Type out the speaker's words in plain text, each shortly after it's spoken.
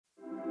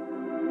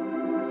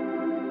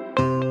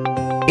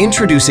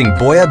Introducing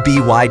BOYA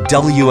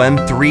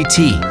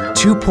by-WM8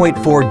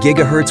 2.4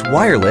 GHz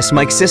wireless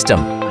mic system.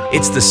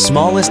 It's the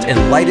smallest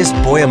and lightest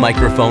BOYA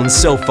microphone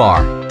so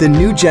far. The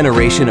new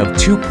generation of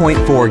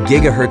 2.4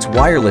 GHz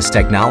wireless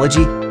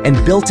technology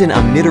and built-in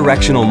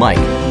omnidirectional mic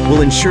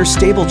will ensure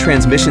stable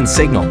transmission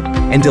signal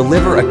and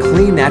deliver a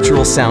clean,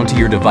 natural sound to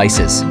your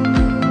devices.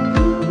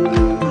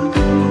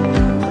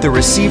 The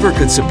receiver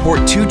could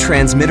support 2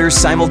 transmitters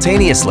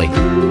simultaneously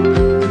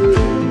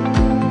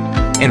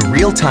and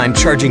real-time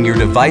charging your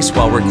device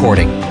while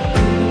recording.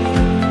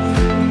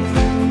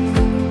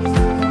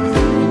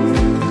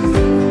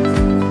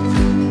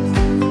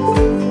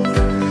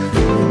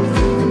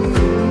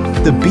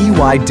 The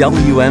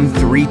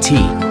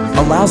by-WM8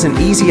 allows an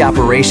easy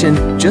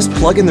operation. Just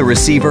plug in the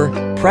receiver,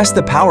 press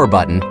the power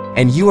button,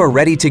 and you are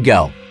ready to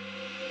go.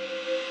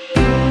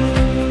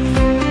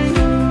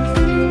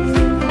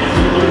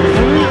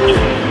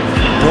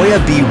 BOYA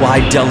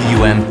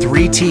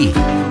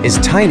by-WM8 is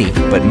tiny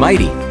but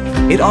mighty.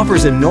 It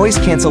offers a noise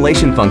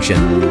cancellation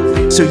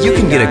function, so you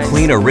can get a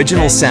clean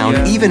original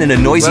sound even in a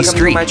noisy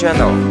street. Welcome to my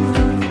channel.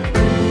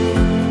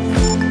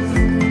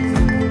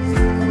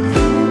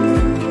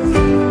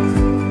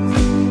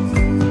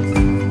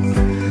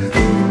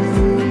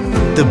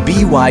 The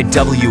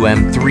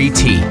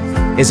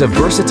by-WM8 is a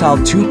versatile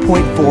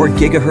 2.4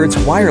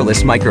 GHz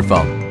wireless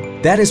microphone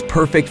that is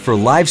perfect for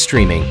live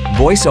streaming,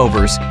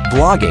 voiceovers,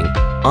 vlogging,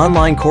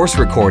 online course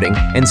recording,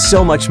 and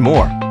so much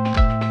more.